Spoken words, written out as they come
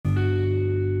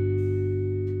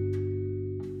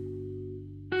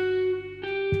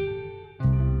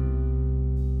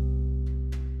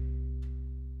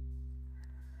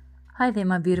Hi there,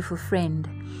 my beautiful friend.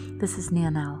 This is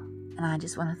Nianel, and I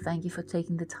just want to thank you for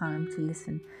taking the time to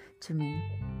listen to me.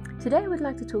 Today, I would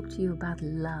like to talk to you about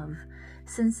love,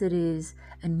 since it is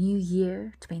a new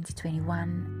year,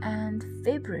 2021, and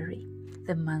February,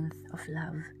 the month of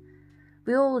love.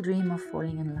 We all dream of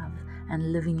falling in love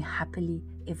and living happily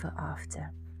ever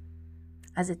after.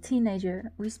 As a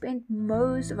teenager, we spent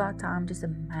most of our time just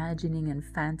imagining and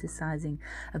fantasizing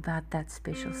about that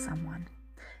special someone.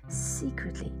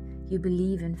 Secretly, you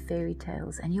believe in fairy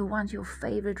tales and you want your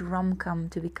favorite rom-com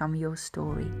to become your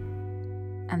story.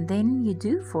 And then you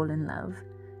do fall in love,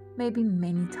 maybe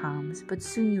many times, but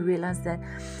soon you realize that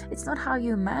it's not how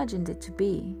you imagined it to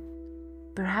be.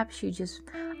 Perhaps you just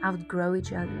outgrow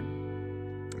each other.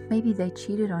 Maybe they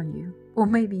cheated on you, or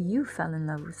maybe you fell in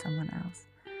love with someone else.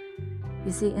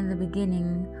 You see, in the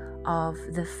beginning of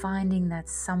the finding that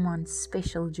someone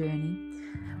special journey,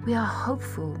 we are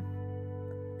hopeful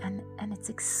and it's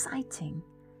exciting,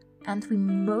 and we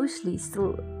mostly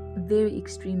still very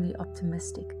extremely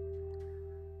optimistic.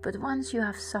 But once you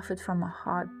have suffered from a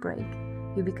heartbreak,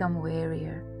 you become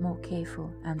warier, more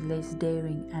careful, and less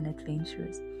daring and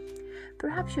adventurous.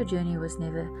 Perhaps your journey was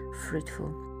never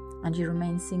fruitful, and you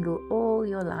remain single all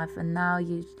your life, and now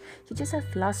you just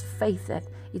have lost faith that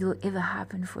it will ever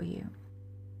happen for you.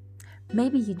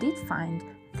 Maybe you did find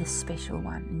the special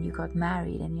one and you got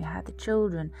married and you had the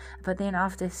children, but then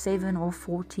after 7 or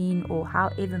 14 or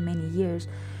however many years,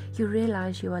 you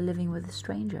realize you are living with a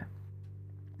stranger.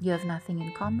 You have nothing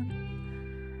in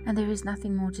common, and there is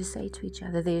nothing more to say to each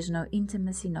other. There is no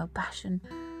intimacy, no passion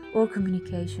or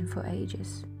communication for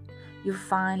ages. You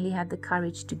finally had the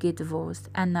courage to get divorced,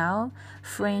 and now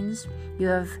friends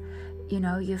you've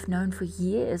known for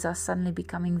years are suddenly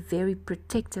becoming very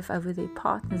protective over their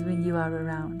partners when you are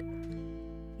around.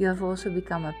 You have also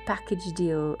become a package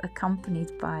deal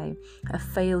accompanied by a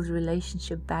failed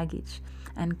relationship baggage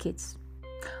and kids.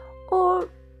 Or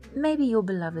maybe your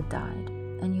beloved died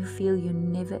and you feel you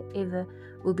never ever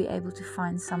will be able to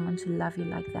find someone to love you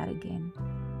like that again.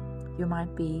 You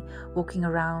might be walking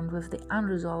around with the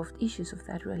unresolved issues of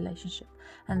that relationship,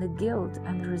 and the guilt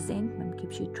and the resentment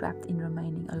keeps you trapped in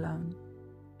remaining alone.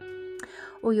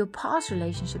 Or your past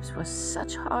relationships was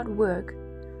such hard work,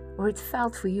 or it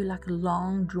felt for you like a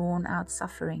long drawn out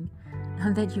suffering,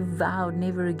 and that you vowed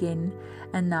never again,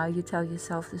 and now you tell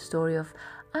yourself the story of,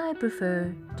 I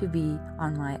prefer to be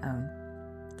on my own.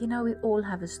 We all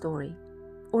have a story,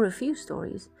 or a few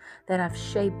stories, that have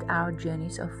shaped our journey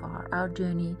so far, our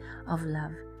journey of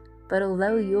love. But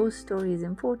although your story is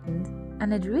important,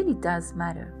 and it really does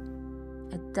matter,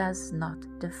 it does not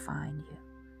define you.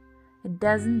 It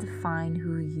doesn't define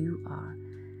who you are.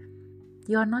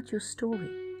 You are not your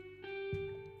story.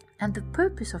 And the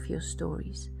purpose of your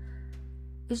stories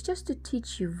is just to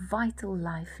teach you vital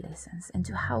life lessons and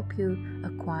to help you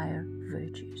acquire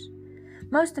virtues.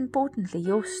 Most importantly,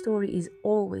 your story is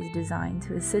always designed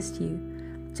to assist you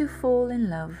to fall in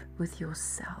love with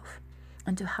yourself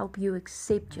and to help you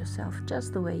accept yourself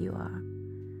just the way you are.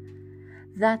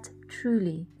 That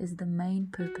truly is the main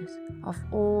purpose of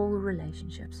all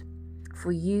relationships,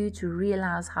 for you to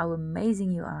realize how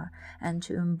amazing you are and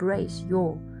to embrace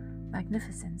your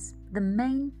magnificence. The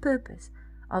main purpose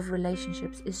of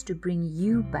relationships is to bring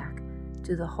you back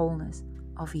to the wholeness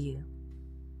of you.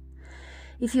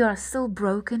 If you are still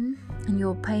broken in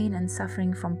your pain and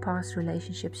suffering from past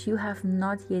relationships, you have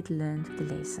not yet learned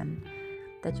the lesson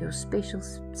that your special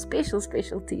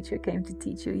teacher came to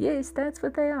teach you. Yes, that's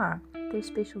what they are. They're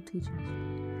special teachers.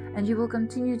 And you will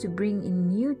continue to bring in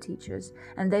new teachers,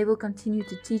 and they will continue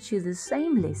to teach you the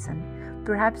same lesson,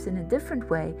 perhaps in a different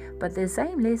way, but the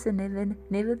same lesson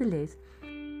nevertheless,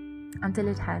 until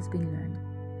it has been learned.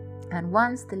 And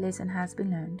once the lesson has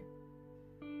been learned,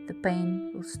 the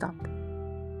pain will stop,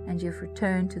 and you've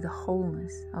returned to the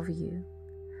wholeness of you.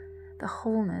 The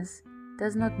wholeness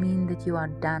does not mean that you are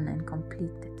done and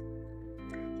completed.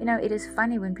 It is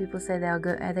funny when people say they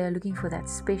are looking for that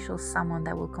special someone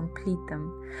that will complete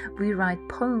them. We write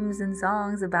poems and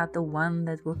songs about the one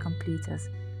that will complete us.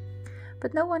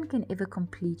 But no one can ever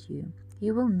complete you.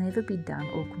 You will never be done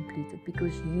or completed,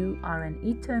 because you are an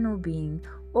eternal being,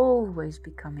 always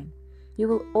becoming. You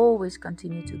will always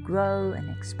continue to grow and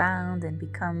expand and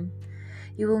become.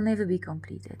 You will never be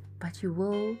completed, but you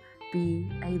will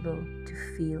be able to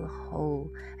feel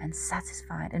whole and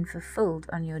satisfied and fulfilled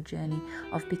on your journey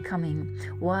of becoming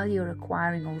while you're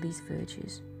acquiring all these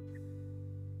virtues.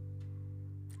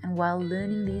 And while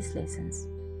learning these lessons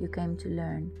you came to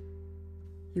learn,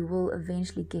 you will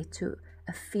eventually get to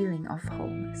a feeling of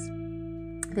wholeness.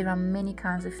 There are many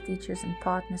kinds of teachers and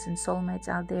partners and soulmates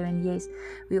out there, and yes,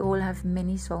 we all have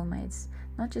many soulmates,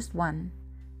 not just one.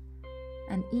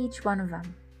 And each one of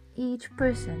them, each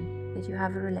person that you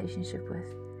have a relationship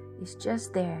with, is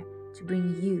just there to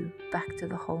bring you back to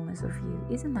the wholeness of you.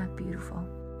 Isn't that beautiful?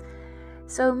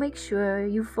 So make sure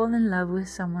you fall in love with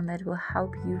someone that will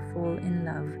help you fall in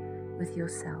love with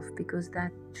yourself, because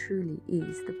that truly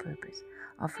is the purpose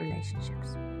of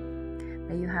relationships.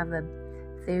 May you have a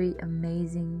very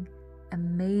amazing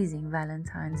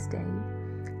Valentine's Day,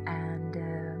 and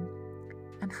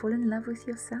fall in love with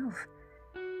yourself.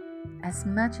 As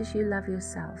much as you love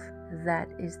yourself, that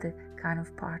is the kind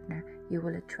of partner you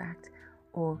will attract,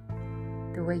 or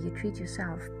the way you treat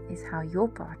yourself is how your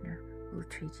partner will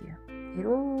treat you. It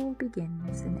all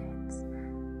begins and ends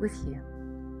with you.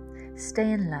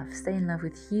 Stay in love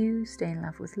with you, stay in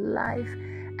love with life,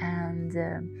 and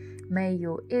may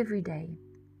your everyday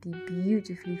be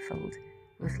beautifully filled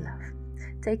with love.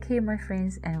 Take care, my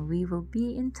friends, and we will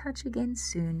be in touch again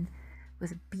soon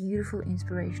with a beautiful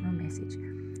inspirational message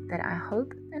that I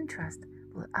hope and trust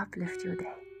will uplift your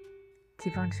day.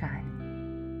 Keep on shining.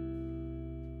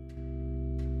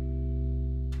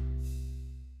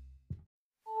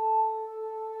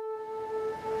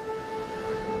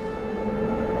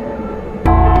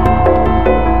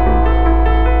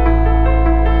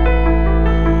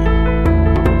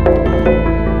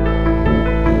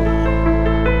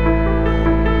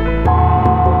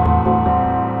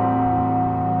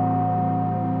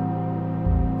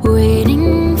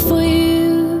 Waiting for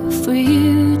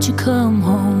you to come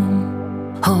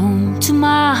home, home to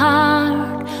my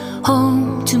heart,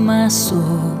 home to my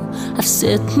soul. I've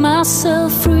set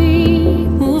myself free,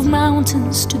 moved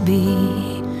mountains to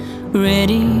be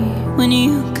ready when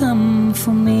you come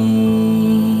for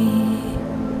me.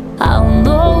 I'll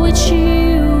know it's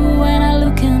you when I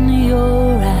look in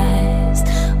your eyes,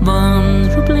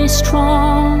 vulnerably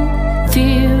strong,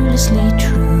 fearlessly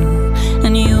true.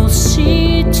 And you'll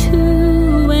see it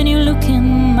too when you look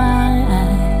in my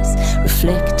eyes,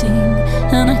 reflecting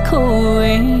and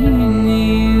echoing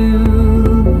you.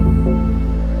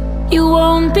 You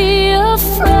won't be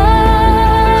afraid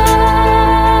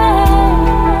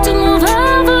to move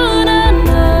heaven and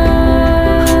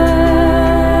earth,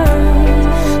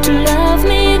 to love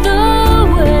me the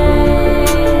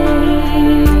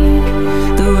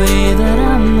way that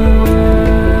I'm worth.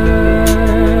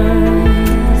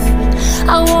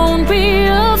 I won't be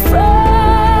afraid,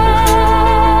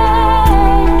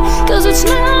 'cause it's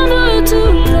never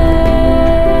too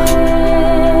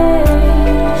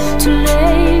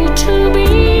late to be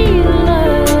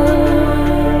loved,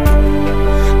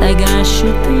 like I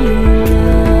should be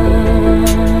loved.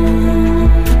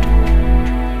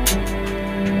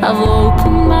 I've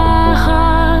opened my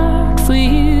heart for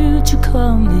you to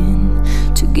come in,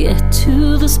 to get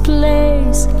to this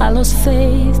place I lost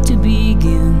faith to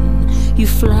begin. You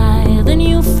fly, then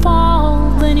you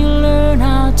fall, then you learn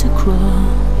how to crawl.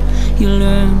 You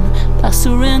learn by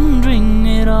surrendering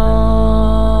it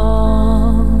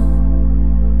all.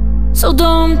 So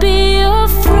don't be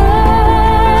afraid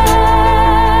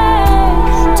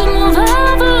to move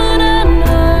heaven and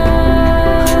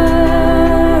earth,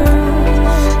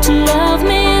 to love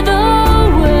me the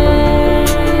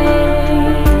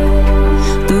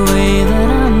way that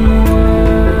I'm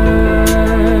worth.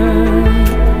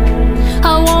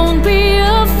 I won't be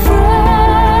afraid,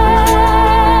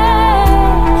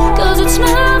 'cause it's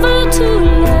never too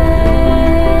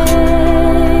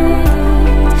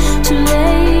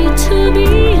late to be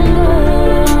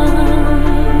loved,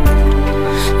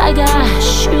 like I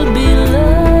should be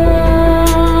loved.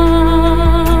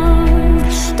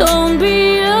 Don't be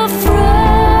afraid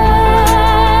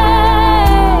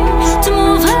to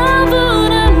move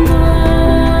heaven and earth,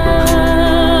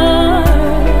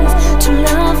 to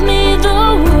love me the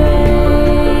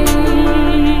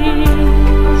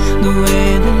way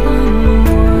that I'm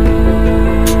worth.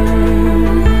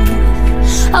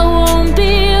 I won't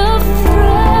be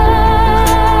afraid,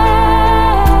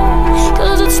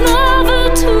 'cause it's never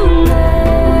too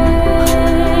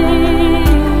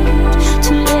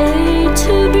late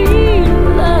to be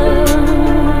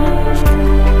loved,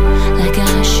 like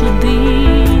I should be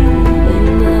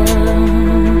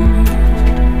loved.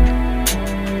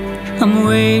 I'm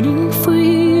waiting for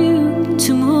you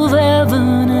to move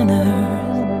heaven and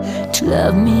earth, to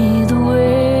love me the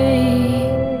way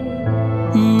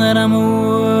that I'm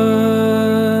worth.